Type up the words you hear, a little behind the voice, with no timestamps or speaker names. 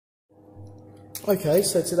Okay,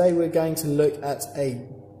 so today we're going to look at a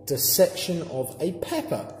dissection of a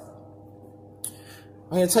pepper.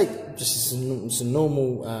 I'm going to take just some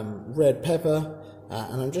normal red pepper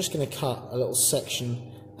and I'm just going to cut a little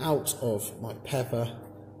section out of my pepper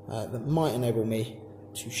that might enable me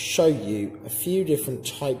to show you a few different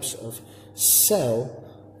types of cell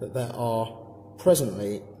that there are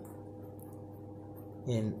presently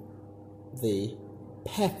in the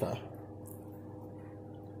pepper.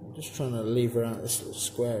 I'm just trying to lever out this little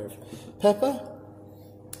square of pepper.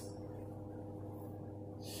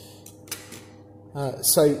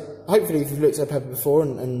 So hopefully if you've looked at a pepper before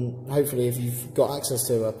and hopefully if you've got access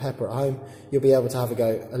to a pepper at home, you'll be able to have a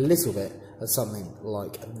go a little bit at something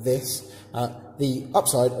like this. The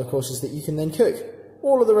upside, of course, is that you can then cook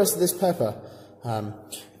all of the rest of this pepper.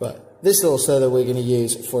 But this little stir that we're going to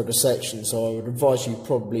use for a dissection, so I would advise you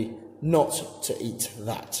probably not to eat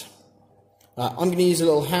that. I'm going to use a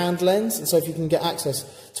little hand lens, and so if you can get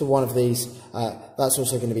access to one of these, that's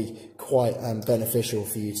also going to be quite beneficial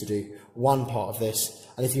for you to do one part of this.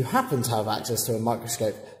 And if you happen to have access to a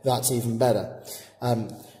microscope, that's even better.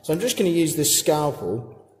 So I'm just going to use this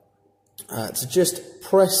scalpel to just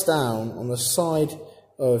press down on the side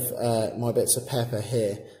of my bits of pepper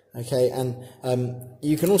here. Okay, and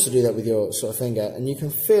you can also do that with your sort of finger, and you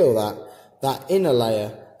can feel that inner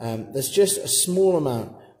layer. There's just a small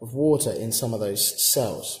amount of water in some of those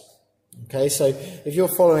cells. Okay, so if you're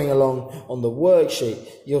following along on the worksheet,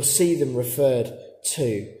 you'll see them referred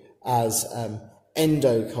to as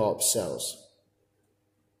endocarp cells.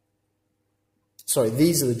 Sorry,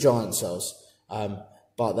 these are the giant cells,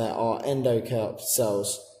 but there are endocarp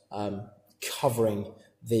cells covering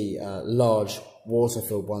the large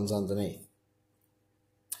water-filled ones underneath.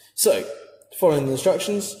 So, following the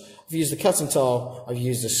instructions, I've used a cutting tile, I've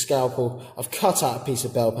used a scalpel, I've cut out a piece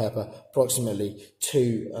of bell pepper, approximately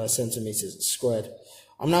 2 centimetres squared.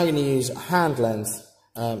 I'm now going to use a hand lens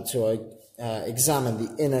to examine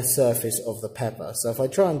the inner surface of the pepper. So if I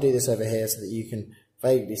try and do this over here so that you can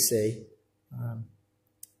vaguely see,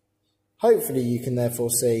 hopefully you can therefore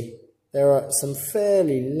see there are some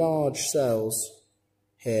fairly large cells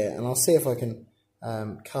here, and I'll see if I can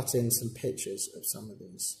cut in some pictures of some of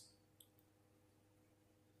these.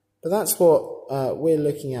 But that's what we're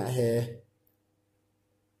looking at here.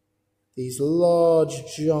 These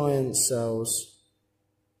large giant cells.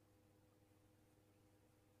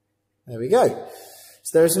 There we go.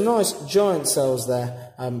 So there are some nice giant cells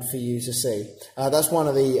there for you to see. That's one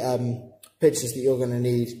of the pictures that you're going to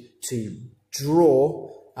need to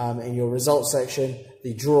draw in your results section,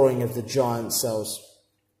 the drawing of the giant cells.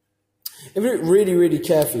 If you look really, really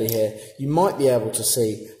carefully here, you might be able to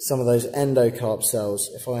see some of those endocarp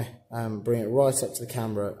cells. If I bring it right up to the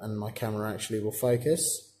camera, and my camera actually will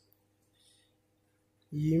focus,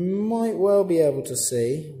 you might well be able to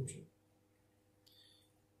see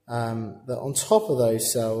that on top of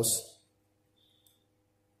those cells,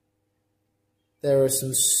 there are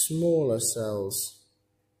some smaller cells.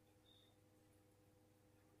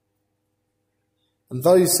 And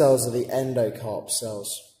those cells are the endocarp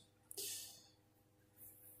cells.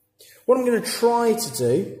 What I'm going to try to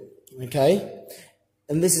do, okay,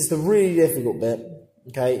 and this is the really difficult bit,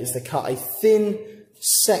 okay, is to cut a thin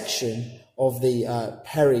section of the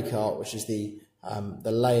pericarp, which is the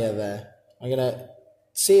layer there. I'm going to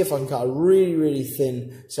see if I can cut a really, really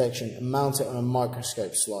thin section and mount it on a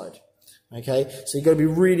microscope slide. Okay, so you've got to be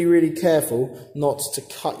really, really careful not to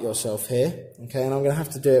cut yourself here. Okay, and I'm going to have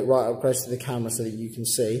to do it right up close to the camera so that you can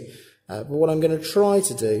see. But what I'm going to try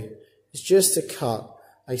to do is just to cut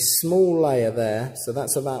a small layer there, so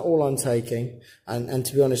that's about all I'm taking, and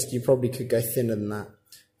to be honest, you probably could go thinner than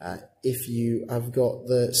that if you have got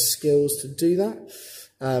the skills to do that.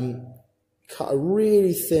 Cut a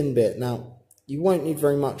really thin bit. Now, you won't need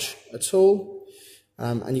very much at all,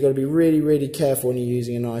 and you've got to be really, really careful when you're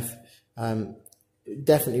using a knife.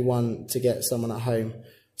 Definitely one to get someone at home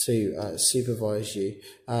to supervise you,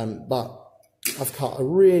 but I've cut a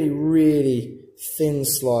really, really thin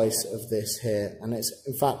slice of this here, and it's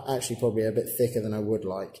in fact actually probably a bit thicker than I would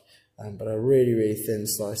like, but a really, really thin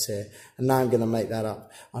slice here, and now I'm going to make that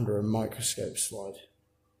up under a microscope slide.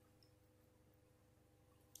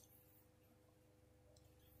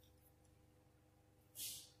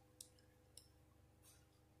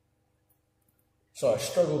 So I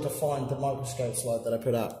struggled to find the microscope slide that I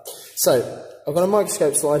put out. So I've got a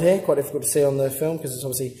microscope slide here, quite difficult to see on the film because it's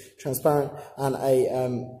obviously transparent, and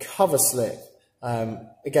a cover slip.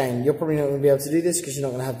 Again, you're probably not going to be able to do this because you're not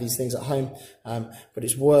going to have these things at home, but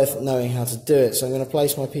it's worth knowing how to do it. So I'm going to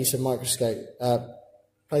place my piece of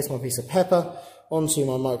pepper onto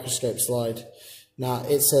my microscope slide. Now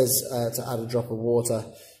it says to add a drop of water,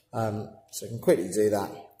 so I can quickly do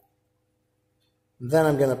that. Then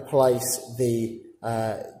I'm going to place the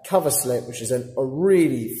cover slip, which is a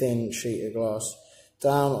really thin sheet of glass,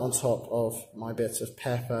 down on top of my bit of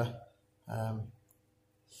pepper,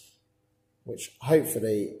 which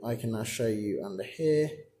hopefully I can now show you under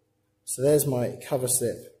here. So there's my cover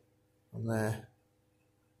slip on there.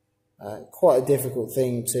 Quite a difficult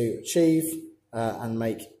thing to achieve and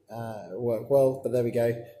make work well, but there we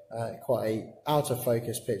go. Quite a out of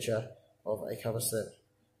focus picture of a cover slip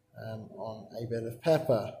on a bit of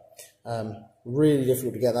pepper. Really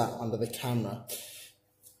difficult to get that under the camera.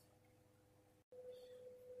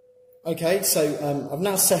 Okay, so I've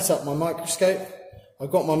now set up my microscope.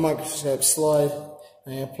 I've got my microscope slide,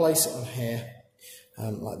 and I'm going to place it on here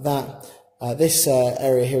like that. This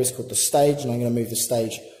area here is called the stage, and I'm going to move the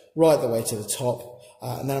stage right the way to the top,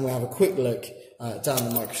 and then I'm going to have a quick look down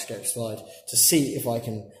the microscope slide to see if I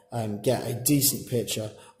can get a decent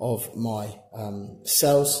picture of my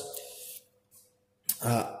cells.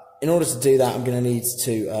 In order to do that, I'm going to need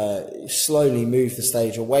to slowly move the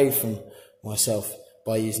stage away from myself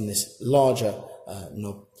by using this larger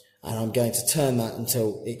knob, and I'm going to turn that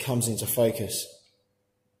until it comes into focus.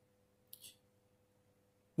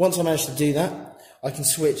 Once I manage to do that, I can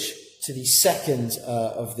switch to the second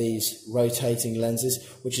of these rotating lenses,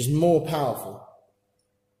 which is more powerful,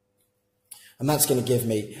 and that's going to give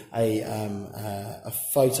me a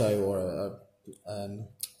photo or a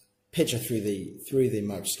picture through the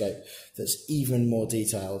microscope that's even more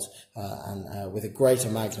detailed and with a greater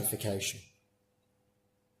magnification.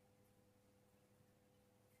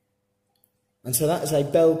 And so that is a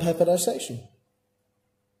bell pepper dissection.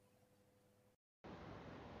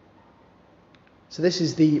 So this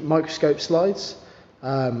is the microscope slides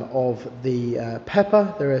of the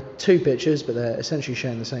pepper. There are two pictures, but they're essentially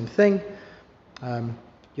showing the same thing.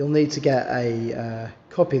 You'll need to get a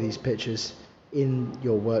copy of these pictures in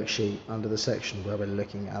your worksheet under the section where we're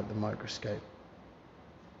looking at the microscope.